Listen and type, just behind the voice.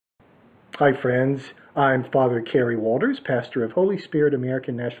Hi friends, I'm Father Kerry Walters, pastor of Holy Spirit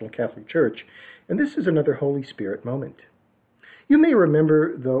American National Catholic Church, and this is another Holy Spirit moment. You may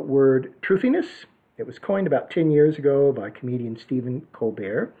remember the word truthiness. It was coined about 10 years ago by comedian Stephen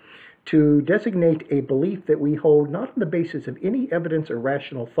Colbert to designate a belief that we hold not on the basis of any evidence or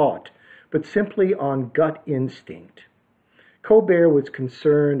rational thought, but simply on gut instinct. Colbert was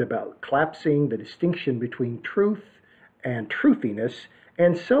concerned about collapsing the distinction between truth and truthiness,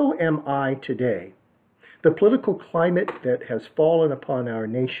 and so am I today. The political climate that has fallen upon our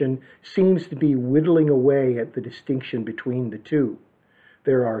nation seems to be whittling away at the distinction between the two.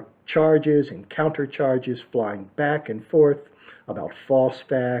 There are charges and countercharges flying back and forth about false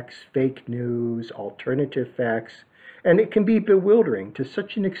facts, fake news, alternative facts, and it can be bewildering to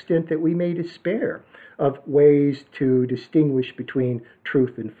such an extent that we may despair of ways to distinguish between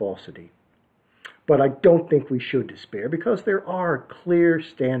truth and falsity. But I don't think we should despair, because there are clear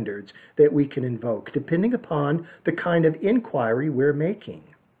standards that we can invoke depending upon the kind of inquiry we're making.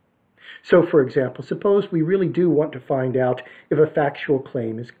 So, for example, suppose we really do want to find out if a factual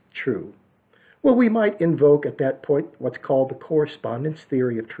claim is true. Well, we might invoke at that point what's called the correspondence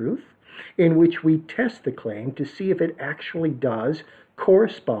theory of truth, in which we test the claim to see if it actually does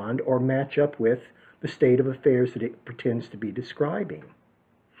correspond or match up with the state of affairs that it pretends to be describing.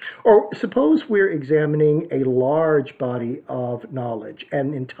 Or suppose we're examining a large body of knowledge,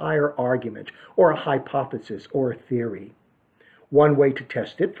 an entire argument, or a hypothesis or a theory. One way to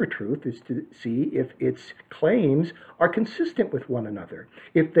test it for truth is to see if its claims are consistent with one another,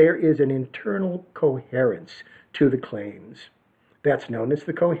 if there is an internal coherence to the claims. That's known as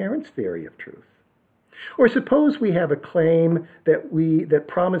the coherence theory of truth. Or suppose we have a claim that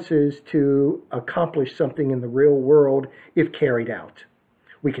promises to accomplish something in the real world if carried out.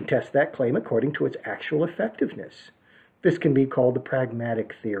 We can test that claim according to its actual effectiveness. This can be called the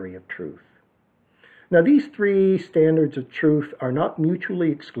pragmatic theory of truth. Now, these three standards of truth are not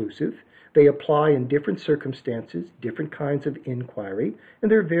mutually exclusive. They apply in different circumstances, different kinds of inquiry, and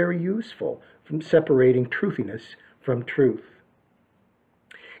they're very useful from separating truthiness from truth.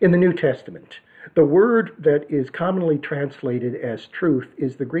 In the New Testament, the word that is commonly translated as truth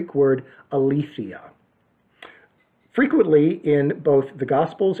is the Greek word aletheia. Frequently in both the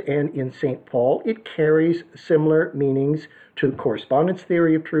Gospels and in St. Paul, it carries similar meanings to the correspondence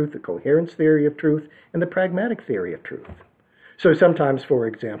theory of truth, the coherence theory of truth, and the pragmatic theory of truth. So sometimes, for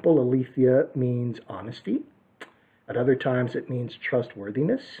example, aletheia means honesty. At other times, it means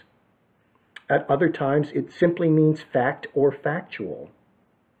trustworthiness. At other times, it simply means fact or factual.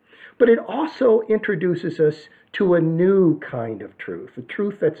 But it also introduces us to a new kind of truth, a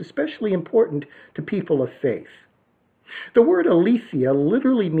truth that's especially important to people of faith. The word aletheia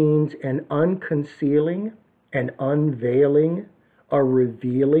literally means an unconcealing, an unveiling, a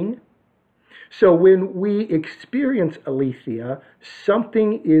revealing. So when we experience aletheia,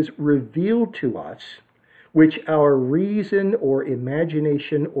 something is revealed to us which our reason or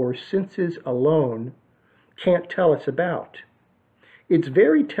imagination or senses alone can't tell us about. It's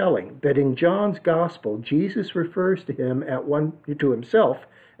very telling that in John's Gospel, Jesus refers to himself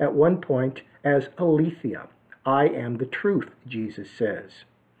at one point as aletheia. I am the truth, Jesus says.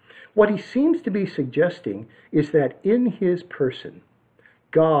 What he seems to be suggesting is that in his person,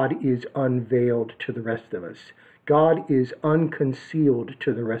 God is unveiled to the rest of us. God is unconcealed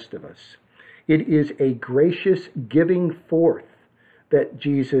to the rest of us. It is a gracious giving forth that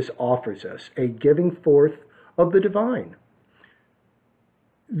Jesus offers us, a giving forth of the divine.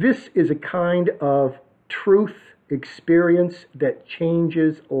 This is a kind of truth experience that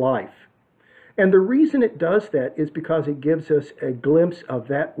changes life. And the reason it does that is because it gives us a glimpse of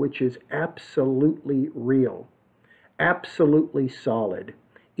that which is absolutely real, absolutely solid,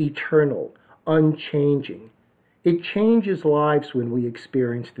 eternal, unchanging. It changes lives when we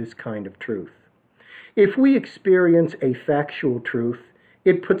experience this kind of truth. If we experience a factual truth,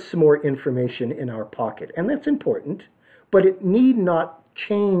 it puts some more information in our pocket, and that's important, but it need not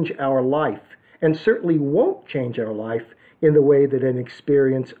change our life, and certainly won't change our life in the way that an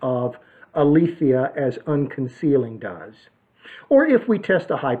experience of aletheia as unconcealing does. Or if we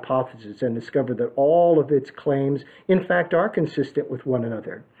test a hypothesis and discover that all of its claims in fact are consistent with one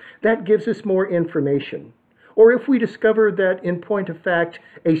another, that gives us more information. Or if we discover that in point of fact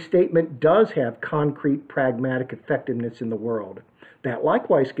a statement does have concrete pragmatic effectiveness in the world, that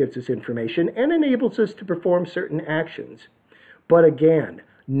likewise gives us information and enables us to perform certain actions. But again,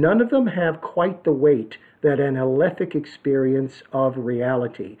 none of them have quite the weight that an alethic experience of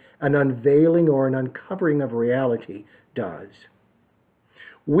reality, an unveiling or an uncovering of reality, does.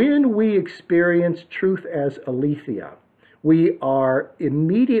 When we experience truth as aletheia, we are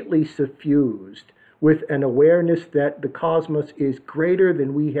immediately suffused with an awareness that the cosmos is greater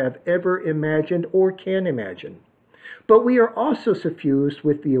than we have ever imagined or can imagine. But we are also suffused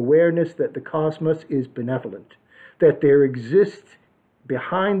with the awareness that the cosmos is benevolent, that there exists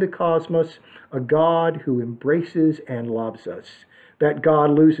behind the cosmos a God who embraces and loves us, that God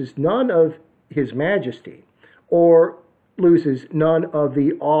loses none of his majesty or loses none of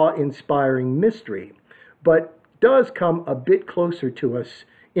the awe-inspiring mystery, but does come a bit closer to us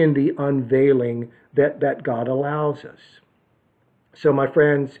in the unveiling that God allows us. So, my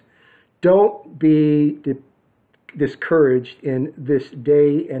friends, don't be discouraged in this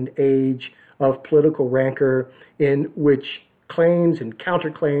day and age of political rancor in which claims and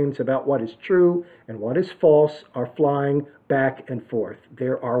counterclaims about what is true and what is false are flying back and forth.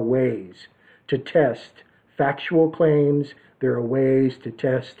 There are ways to test factual claims, there are ways to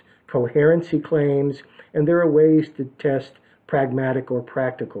test coherency claims, and there are ways to test pragmatic or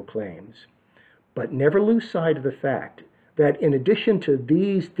practical claims. But never lose sight of the fact that in addition to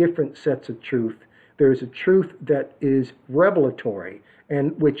these different sets of truth, there is a truth that is revelatory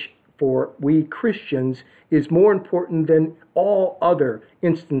and which for we Christians is more important than all other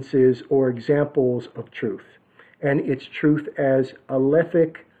instances or examples of truth. And it's truth as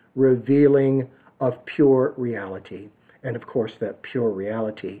alethic revealing of pure reality. And of course, that pure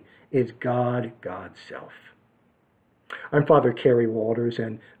reality is God, God's self. I'm Father Kerry Walters,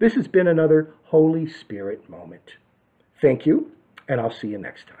 and this has been another Holy Spirit moment. Thank you, and I'll see you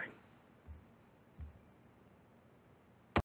next time.